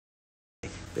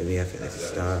Baby, I feel like a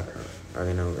star.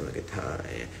 Already know I'm gonna look at Todd.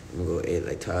 I'm gonna go eat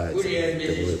like Todd. The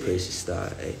way place to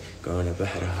start. Ay, growing up, I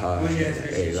had a heart.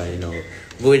 Everybody know.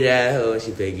 Booty that hoe,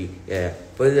 she biggie. Yeah.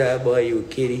 Put that boy, you a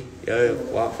kitty. Yeah.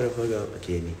 Walk for the fuck up, a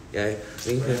kitty. Yeah.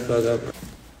 Sing for the fuck up.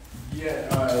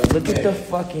 Yeah. Look at the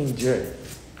fucking jerk.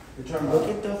 Look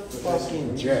at the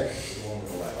fucking jerk.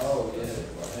 Oh, yeah.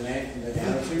 And the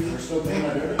attitude, we're still paying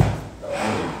my dirty. I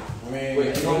mean,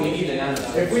 wait, we need the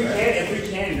if we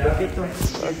can, look at the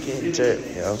fucking jerk,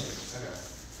 yo.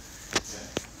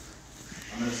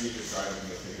 I'm gonna see if it's right. I'm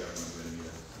gonna pick up one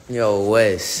video. Yo,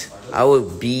 Wes, I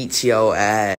would beat your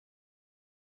ass.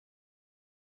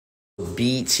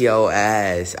 Beat your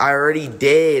ass. I already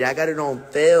did. I got it on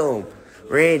film.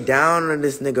 Ran down on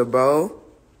this nigga, bro.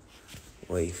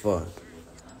 Wait, fuck.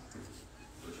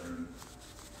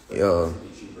 Yo,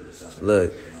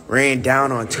 look, ran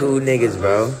down on 2 niggas,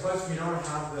 bro.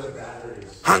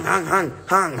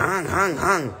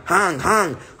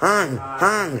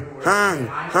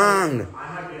 Hung.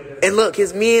 And look,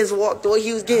 his mans walked away.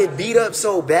 He was getting beat up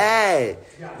so bad.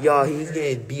 Y'all, he was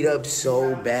getting beat up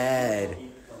so bad.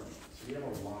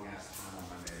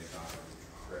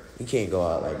 You can't go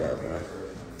out like that, bro.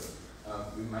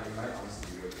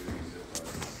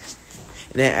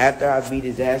 And then after I beat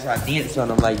his ass, I danced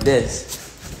on him like this.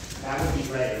 That would be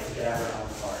great if we could have our own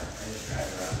car and just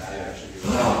drive around. That actually be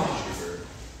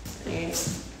cheaper.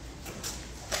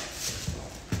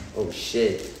 Oh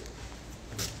shit.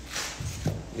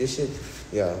 This shit,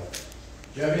 yo.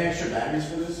 Do you have any extra batteries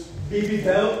for this? BB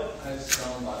belt.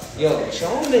 Yo,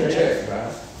 show him the jerk,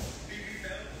 bro.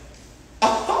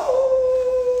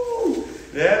 Oh,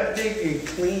 that nigga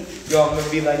clean. Yo, I'm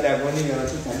gonna be like that one nigga on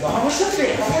TikTok. Yo, how much is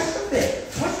it? How much is it?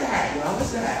 What's that? Yo,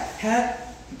 what's that?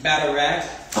 Hat? Battle rack.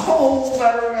 Oh,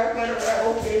 battle rack,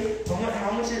 okay.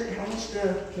 How much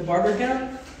The barber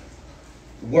gown.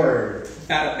 Word.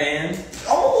 Battle band.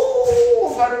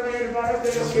 Oh, battle band,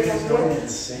 okay, that's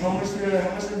good. How much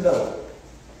the bill?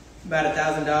 About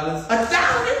 $1,000.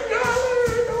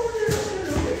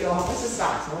 $1,000? Yo, how much the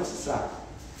socks?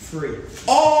 Free.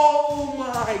 Oh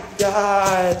my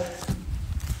God.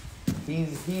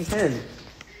 He's in.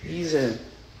 He's in.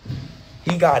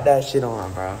 He got that shit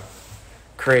on, bro.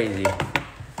 Crazy.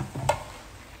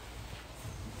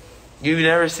 You've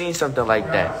never seen something like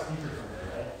that.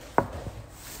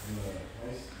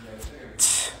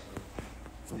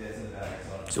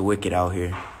 It's wicked out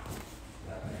here.